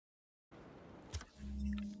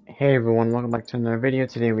Hey everyone, welcome back to another video.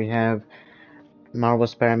 Today we have Marvel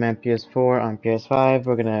Spider-Man PS4 on PS5.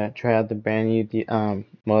 We're gonna try out the brand new,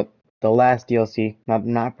 the last DLC,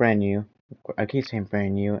 not brand new. I keep saying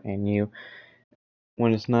brand new and new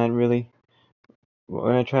when it's not really.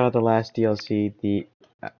 We're gonna try out the last DLC.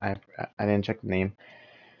 I didn't check the name.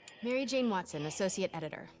 Mary Jane Watson, Associate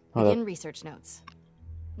Editor. Hold Begin up. research notes.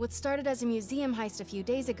 What started as a museum heist a few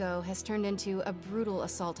days ago has turned into a brutal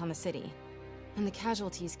assault on the city, and the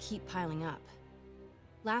casualties keep piling up.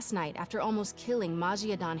 Last night, after almost killing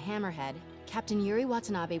Majidon Hammerhead, Captain Yuri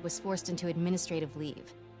Watanabe was forced into administrative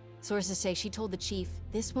leave. Sources say she told the chief,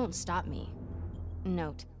 "This won't stop me."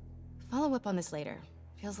 Note, follow up on this later.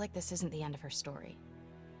 Feels like this isn't the end of her story.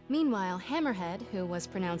 Meanwhile, Hammerhead, who was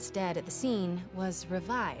pronounced dead at the scene, was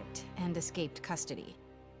revived and escaped custody.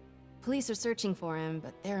 Police are searching for him,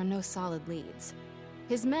 but there are no solid leads.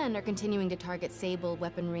 His men are continuing to target Sable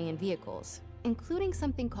weaponry and vehicles, including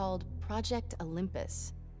something called Project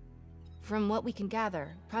Olympus. From what we can gather,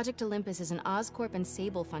 Project Olympus is an Oscorp and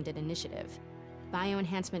Sable-funded initiative.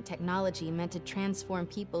 Bioenhancement technology meant to transform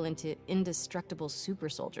people into indestructible super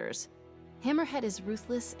soldiers. Hammerhead is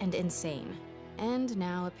ruthless and insane, and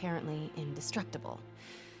now apparently indestructible.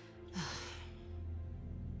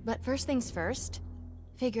 But first things first,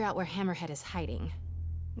 figure out where Hammerhead is hiding.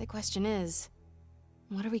 The question is,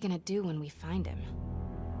 what are we gonna do when we find him?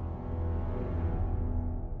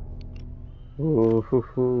 Ooh, hoo,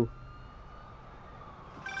 hoo.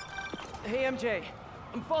 Hey MJ,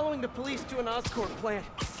 I'm following the police to an Oscorp plant.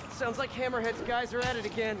 Sounds like Hammerhead's guys are at it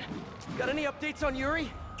again. Got any updates on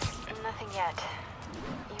Yuri? Nothing yet.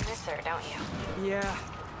 You miss her, don't you? Yeah,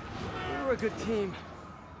 we were a good team.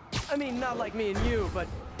 I mean, not like me and you, but,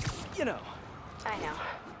 you know. I know.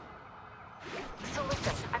 So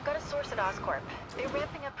listen, I've got a source at Oscorp. They're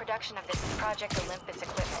ramping up production of this Project Olympus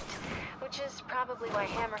equipment, which is probably why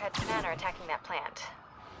Hammerhead's men are attacking that plant.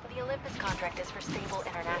 The Olympus contract is for Sable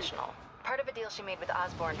International, part of a deal she made with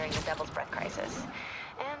Osborn during the Devil's Breath crisis.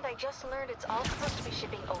 And I just learned it's all supposed to be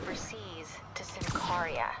shipping overseas to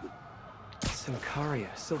Symkaria. Symkaria,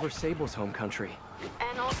 Silver Sable's home country.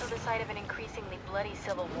 And also the site of an increasingly bloody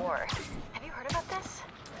civil war. Have you heard about this?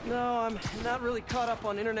 No, I'm not really caught up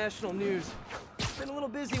on international news. Been a little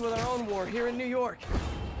busy with our own war here in New York.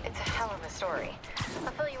 It's a hell of a story.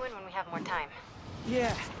 I'll fill you in when we have more time.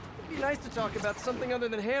 Yeah, it'd be nice to talk about something other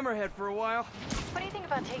than Hammerhead for a while. What do you think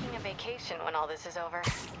about taking a vacation when all this is over?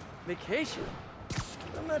 Vacation?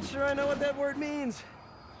 I'm not sure I know what that word means.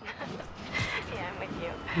 Yeah, I'm with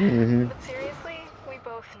you. But seriously, we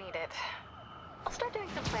both need it. I'll start doing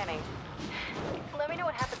some planning. Let me know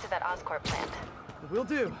what happens to that Oscorp plant. Will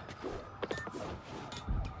do.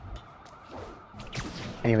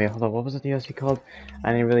 Anyway, hold on. What was the DLC called?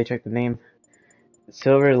 I didn't really check the name.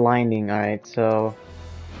 Silver Lining. Alright, so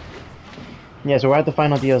yeah, so we're at the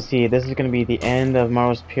final DLC. This is gonna be the end of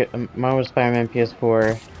Marvel Spider-Man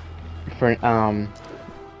PS4.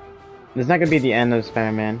 It's not gonna be the end of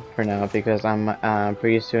Spider-Man for now, because I'm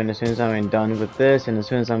pretty soon, as soon as I'm done with this, and as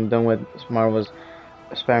soon as I'm done with Marvel's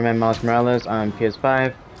Spider-Man Miles Morales on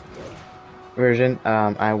PS5 version,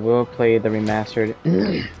 I will play the remastered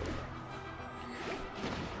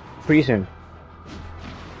pretty soon.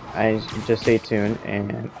 I just stay tuned,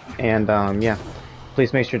 and yeah,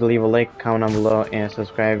 please make sure to leave a like, comment down below, and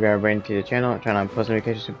subscribe if you are brand new to the channel. Turn on post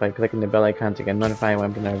notifications by clicking the bell icon to get notified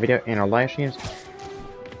when I put out a video and our live streams.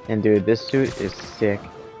 And dude, this suit is sick.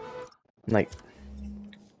 Like,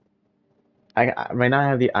 right now I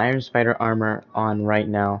have the Iron Spider armor on right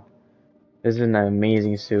now. This is an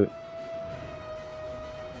amazing suit.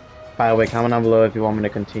 By the way, comment down below if you want me to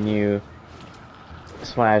continue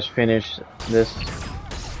 / finish this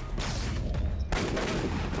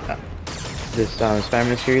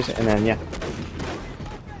Spider-Man series, and then yeah.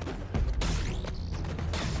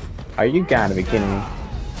 Are you gotta be kidding me?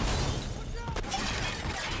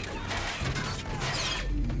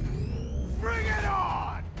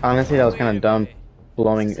 Honestly, that was kind of dumb,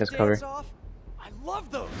 blowing his cover. I love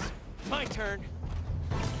those. My turn.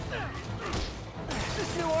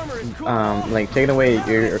 This new armor is cool. Like taking away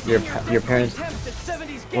your parents.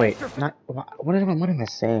 Wait, not what am I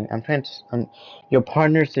saying? I'm trying to. Your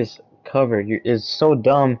partner's cover is so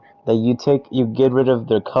dumb that you get rid of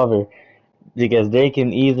their cover because they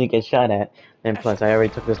can easily get shot at. And plus, I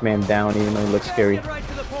already took this man down, even though he looks scary.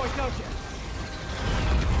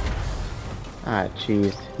 Ah,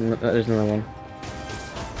 jeez. There's another one.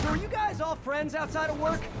 So are you guys all friends outside of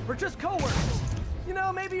work, or just co-workers? You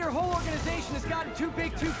know, maybe your whole organization has gotten too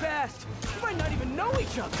big too fast. You might not even know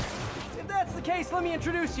each other. If that's the case, let me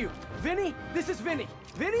introduce you. Vinny, this is Vinny.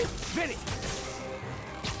 Vinny, Vinny.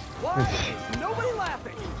 Why is nobody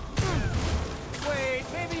laughing? Wait,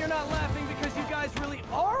 maybe you're not laughing because you guys really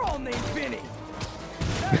are all named Vinny.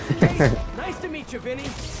 That's the case. Nice to meet you, Vinny.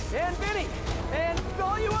 And Vinny. And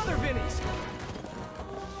all you other Vinnies.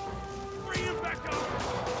 Bring him back up.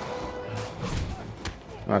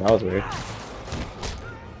 Oh, that was weird.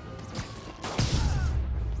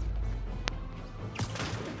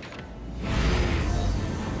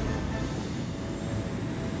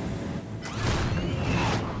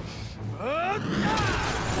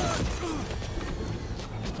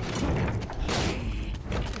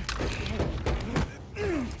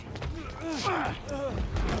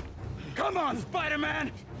 Come on,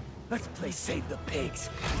 Spider-Man! Let's play Save the Pigs.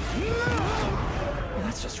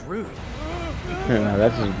 That's just rude. No,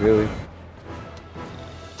 that's just really.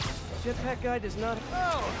 Jetpack guy does not...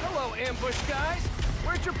 Oh, hello, ambush guys!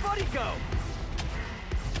 Where'd your buddy go?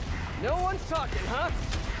 No one's talking, huh?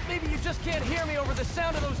 Maybe you just can't hear me over the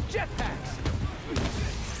sound of those jetpacks.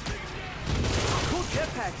 Cool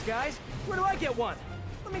jetpacks, guys. Where do I get one?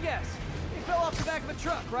 Let me guess. They fell off the back of a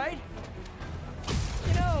truck, right?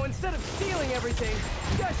 You know, instead of stealing everything,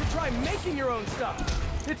 you guys should try making your own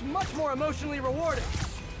stuff. It's much more emotionally rewarding.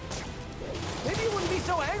 Maybe you wouldn't be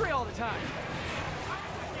so angry all the time.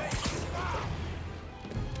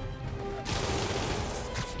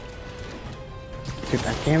 Dude,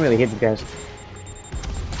 I can't really hit these guys.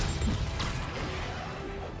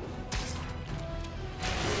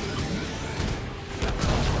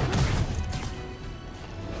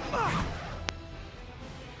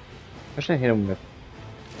 What should I hit him with?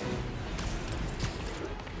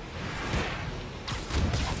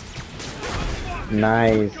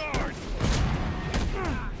 Nice.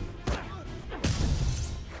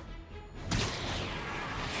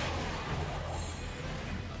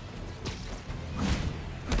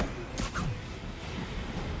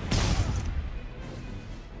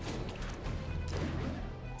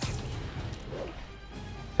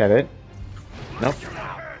 Is that it? Nope.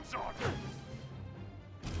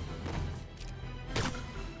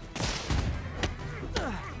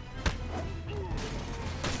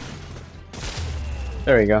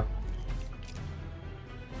 There we go.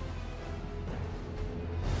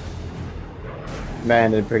 That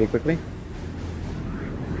ended pretty quickly.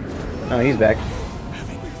 Oh, he's back.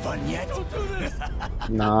 Having fun yet?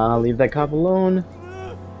 Nah, leave that cop alone.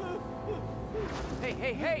 Hey,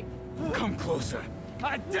 hey, hey! Come closer.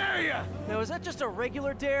 I dare ya! Now, is that just a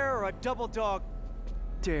regular dare or a double dog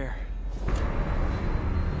dare?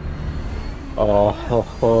 Oh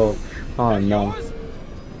no.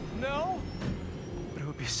 No? But it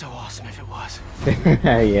would be so awesome if it was.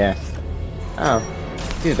 Yeah. Oh,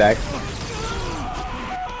 he's back.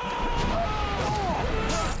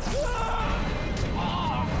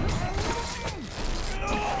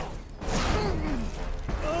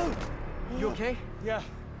 You okay? Yeah.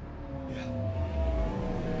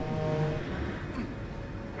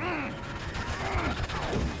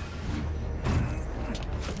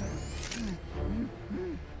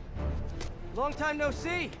 Long time no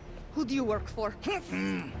see. Who do you work for?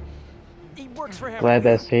 He works for him. Glad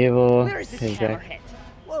that's stable. Where is this He's back. hammerhead?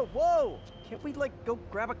 Whoa, whoa! Can't we, like, go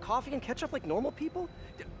grab a coffee and catch up like normal people?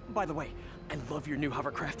 By the way, I love your new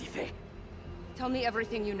hovercrafty thing. Tell me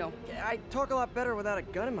everything you know. I talk a lot better without a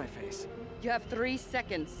gun in my face. You have 3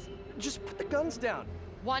 seconds. Just put the guns down.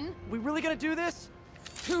 1, We really gonna do this?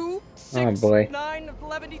 2, 6, boy. 9,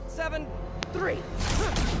 11, 7, 3.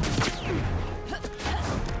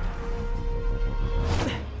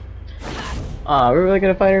 Aw, we're really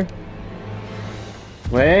gonna fight her?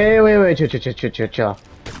 Wait, chill.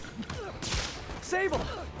 Sable,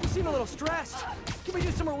 you seem a little stressed. Can we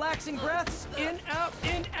do some relaxing breaths? In, out,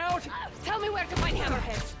 in, out. Tell me where to find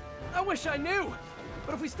hammerhead. I wish I knew.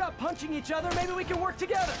 But if we stop punching each other, maybe we can work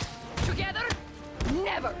together. Together?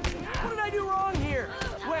 Never. What did I do wrong here?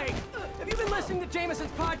 Wait, have you been listening to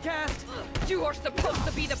Jameson's podcast? You are supposed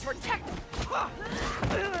to be the protector.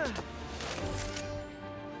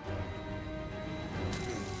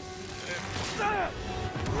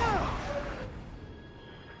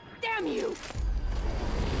 Damn you!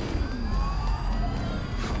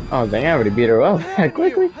 Oh dang, I already beat her up What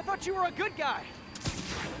quickly. I thought you were a good guy.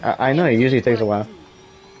 I know, it usually takes a while.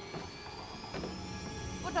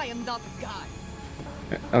 But I am not a guy.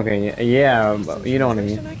 Okay, yeah, but you know what I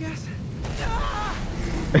mean. I guess.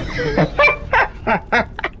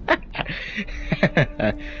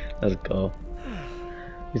 Let's go.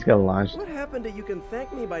 He's got launched. What happened to you can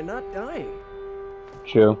thank me by not dying?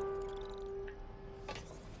 True.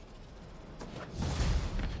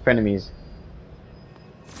 Frenemies.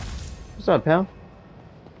 What's up, pal?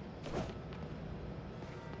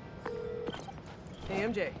 Hey,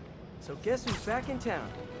 MJ. So guess who's back in town?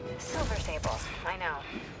 Silver Sable, I know.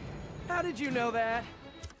 How did you know that?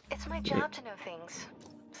 It's my job to know things.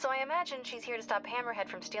 So I imagine she's here to stop Hammerhead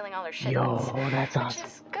from stealing all her Yo, shipments. that's which awesome.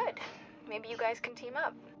 is good. Maybe you guys can team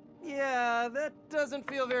up. Yeah, that doesn't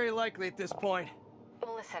feel very likely at this point.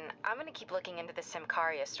 Well, listen, I'm gonna keep looking into the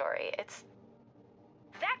Simcaria story.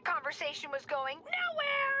 That conversation was going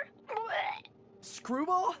nowhere! Blech.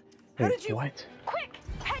 Screwball? How did you... What? Quick,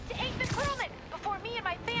 head to 8th and Perlman before me and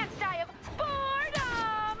my fans die of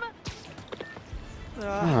boredom!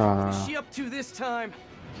 What's she up to this time?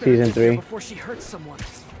 Season Better get there 3. before she hurts someone.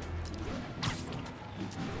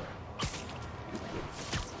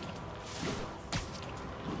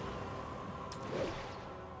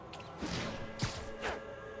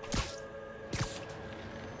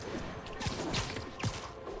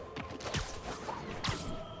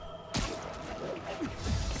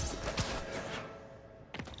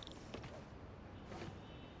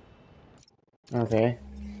 Okay.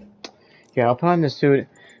 Yeah, I'll put on the suit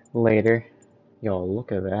later. Yo,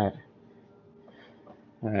 look at that.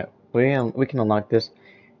 Alright, we can unlock this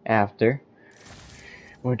after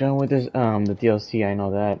we're done with this the DLC, I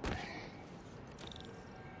know that.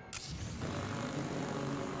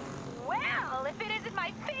 Well, if it isn't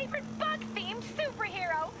my favorite bug-themed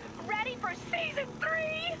superhero, ready for Season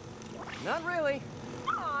 3? Not really.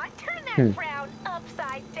 Aw, turn that frown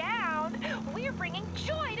upside down. We're bringing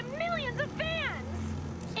joy to millions of fans.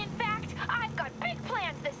 In fact, I've got big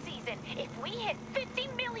plans this season. If we hit 50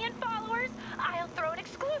 million followers, I'll throw an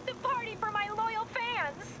exclusive party for my loyal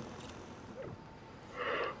fans.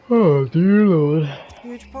 Oh dear lord.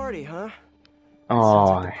 Huge party, huh? Oh, Sounds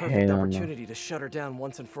like the perfect hell no. opportunity to shut her down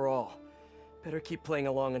once and for all. Better keep playing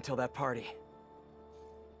along until that party.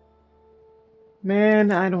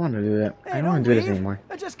 Man, I don't want to do that. Hey, I don't want to do this leave. anymore.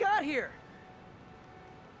 I just got here.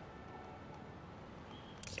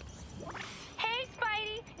 Hey,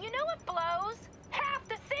 Spidey, you know what blows? Half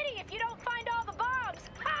the city if you don't find all the bombs.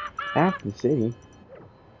 Half the city.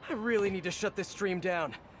 I really need to shut this stream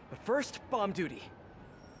down. But first, bomb duty.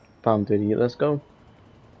 Bomb duty, let's go.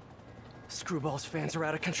 Screwball's fans are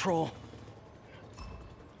out of control.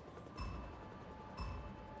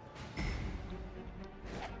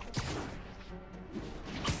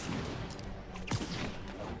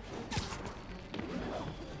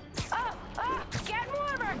 Get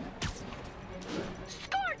warmer.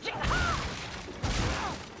 Scorching hot.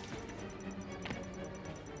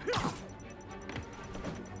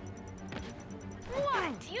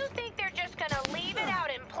 What? Do you think they're just gonna leave it out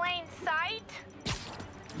in plain sight?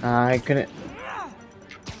 I couldn't.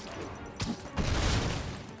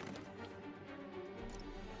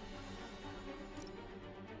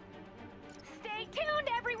 Stay tuned,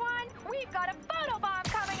 everyone. We've got a photobomb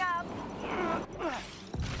coming up.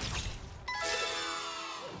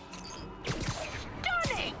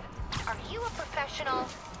 Stunning! Are you a professional?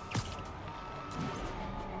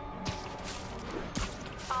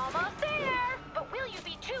 Almost there, but will you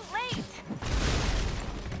be too late?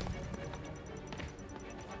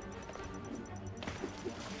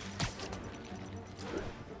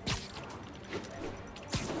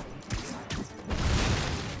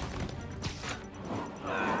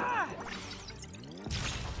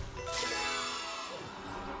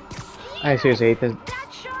 I seriously hate this. That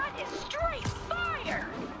shot is straight fire!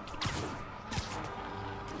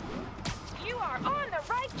 You are on the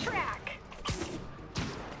right track.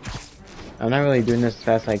 I'm not really doing this as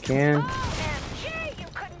fast as I can. OMG, you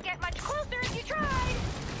couldn't get much closer if you tried.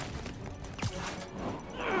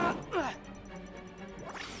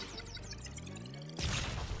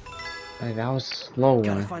 Like, that was slow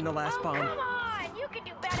Gotta one. find the last bomb. Come on, you can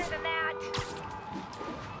do better than that.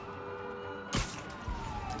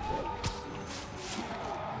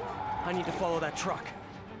 I need to follow that truck.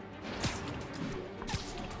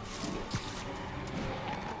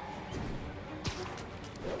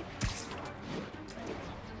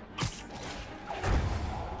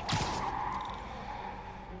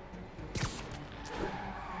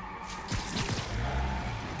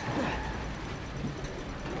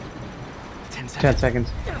 Ten 10 seconds.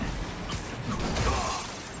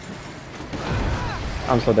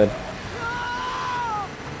 I'm so dead.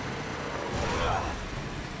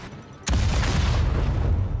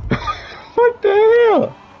 What the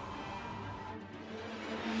hell?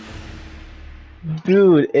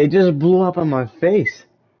 Dude, it just blew up on my face.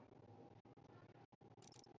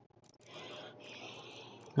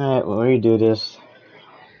 Alright, we'll redo this.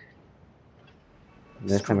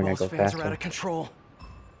 This time I gotta go Screwball's fans are out faster. of control.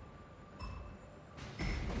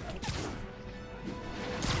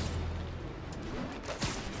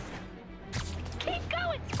 Keep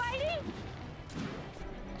going, Spidey.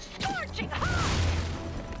 Scorching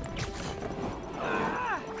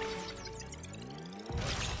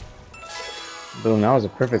Boom, that was a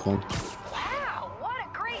perfect one. Wow, what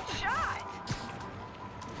a great shot!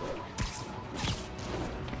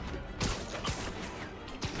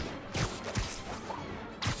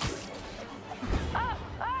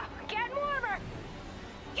 Getting warmer!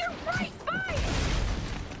 You're right, fire!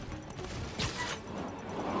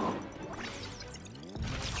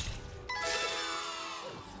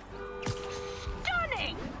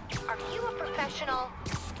 Stunning! Are you a professional?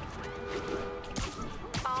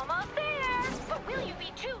 Almost there, but will you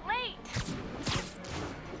be too late?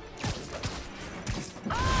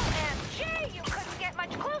 OMG, you couldn't get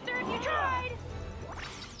much closer if you tried!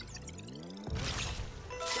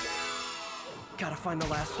 Gotta find the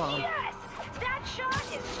last bomb. Yes! That shot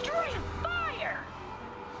is straight fire!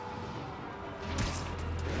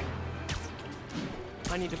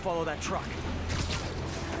 I need to follow that truck.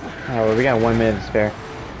 Alright, well, we got 1 minute to spare.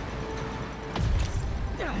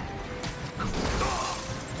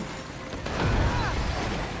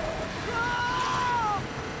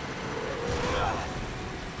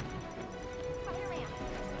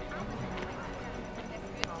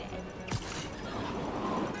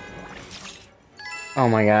 Oh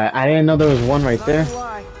my god, I didn't know there was one right Not there. gonna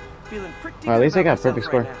lie, feeling pretty Well, at good least I about got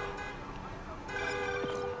perfect myself score. right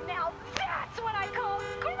Now that's what I call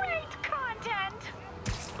great content!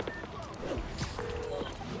 now.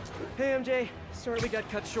 Hey MJ, sorry we got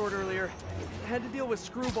cut short earlier. I had to deal with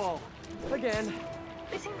Screwball. Again.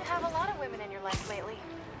 You seem to have a lot of women in your life lately.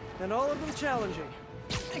 And all of them challenging.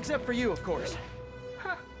 Except for you, of course.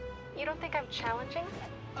 Huh. You don't think I'm challenging?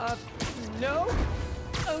 No?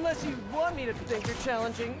 Unless you want me to think you're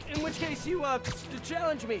challenging, in which case you,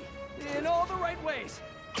 challenge me. In all the right ways.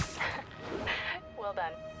 Well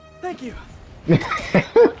done. Thank you. I'll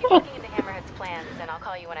keep looking into Hammerhead's plans, and I'll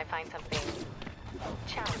call you when I find something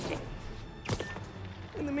challenging.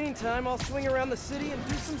 In the meantime, I'll swing around the city and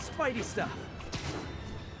do some Spidey stuff.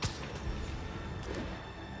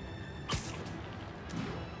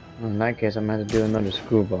 In that case, I'm gonna have to do another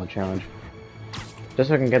screwball challenge. Just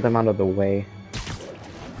so I can get them out of the way.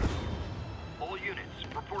 All units,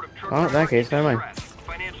 report of truck Oh, in that case, never mind. distress,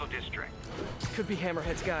 Financial district. Could be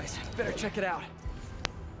Hammerhead's guys. Better check it out.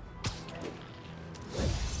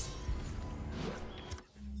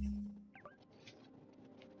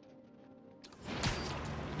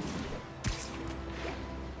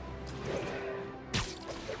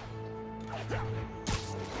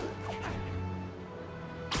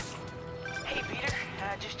 Hey, Peter.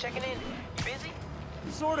 Just checking in. You busy?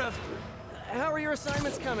 Sort of. How are your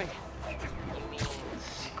assignments coming? You mean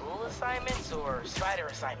school assignments or spider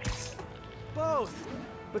assignments? Both.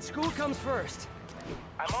 But school comes first.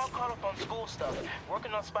 I'm all caught up on school stuff,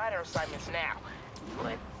 working on spider assignments now.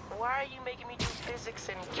 But why are you making me do physics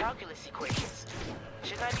and calculus equations?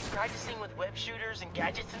 Shouldn't I be practicing with web shooters and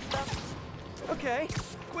gadgets and stuff? Okay,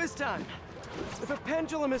 quiz time. If a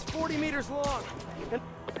pendulum is 40 meters long, and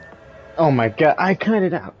Oh my god, I cut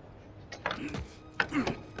it out.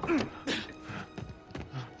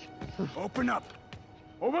 Open up,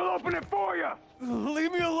 or we'll open it for you.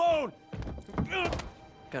 leave me alone!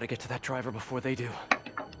 Gotta get to that driver before they do.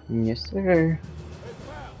 Yes, sir.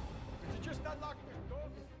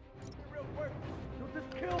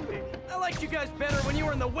 I liked you guys better when you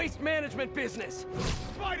were in the waste management business.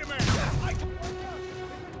 Spider-Man!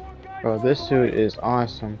 Bro, this suit is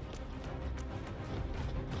awesome.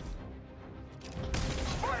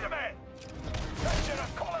 Spider-Man! Shut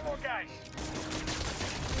up, call in more guys.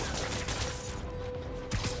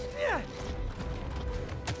 Yeah.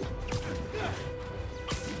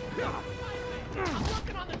 I'm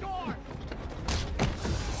working on the door.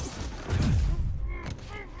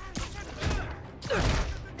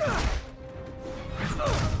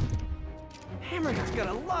 Hammerhead's got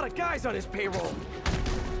a lot of guys on his payroll.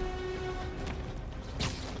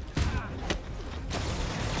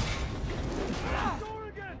 Door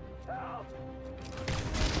again! Help!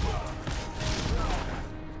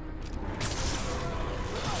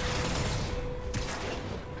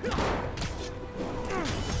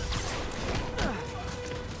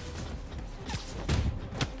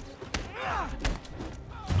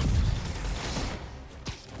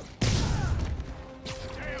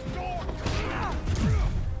 Damn door!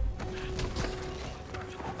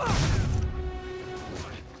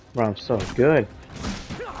 Bro, I'm so good.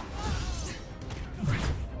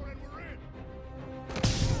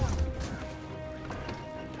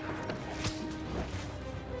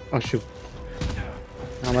 Oh shoot.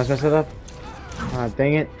 I almost messed it up. Ah,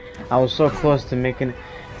 dang it. I was so close to making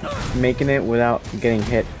it without getting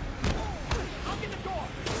hit.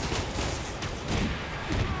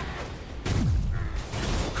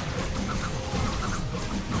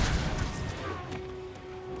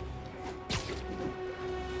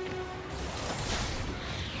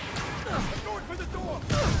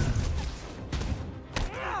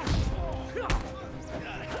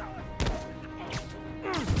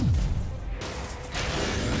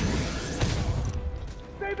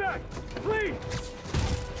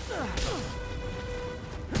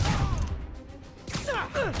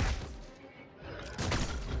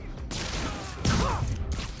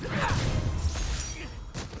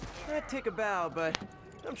 I'd take a bow, but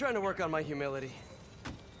I'm trying to work on my humility.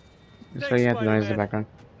 So you have the noise in the background.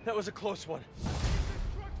 That was a close one.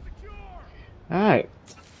 Alright,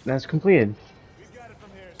 that's completed.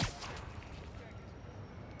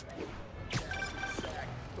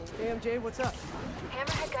 Hey, MJ, what's up?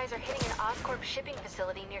 Hammerhead guys are hitting an Oscorp shipping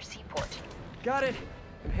facility near Seaport. Got it.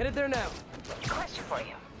 I'm headed there now. Question for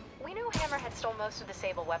you. We knew Hammerhead stole most of the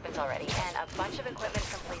Sable weapons already, and a bunch of equipment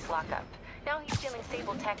from police lockup. Now he's stealing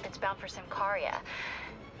Sable tech that's bound for Symkaria.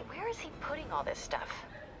 Where is he putting all this stuff?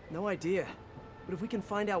 No idea. But if we can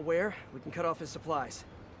find out where, we can cut off his supplies.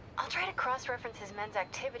 I'll try to cross-reference his men's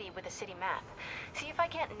activity with the city map. See if I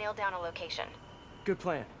can't nail down a location. Good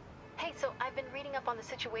plan. Hey, so I've been reading up on the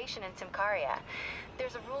situation in Symkaria.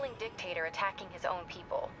 There's a ruling dictator attacking his own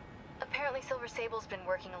people. Apparently Silver Sable's been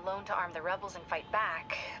working alone to arm the rebels and fight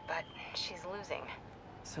back, but she's losing.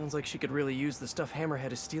 Sounds like she could really use the stuff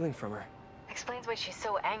Hammerhead is stealing from her. Explains why she's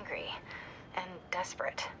so angry and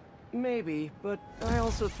desperate. Maybe, but I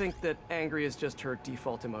also think that angry is just her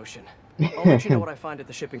default emotion. I'll let you know what I find at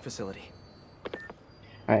the shipping facility.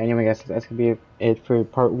 Alright, anyway guys, that's gonna be it for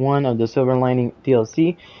part 1 of the Silver Lining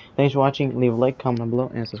DLC. Thanks for watching. Leave a like, comment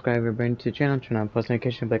below, and subscribe if you're brand new to the channel. Turn on post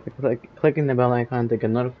notifications by clicking the bell icon to get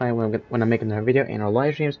notified when I'm making another video and our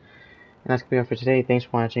live streams. And that's gonna be all for today. Thanks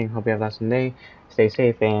for watching. Hope you have an awesome day. Stay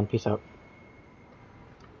safe and peace out.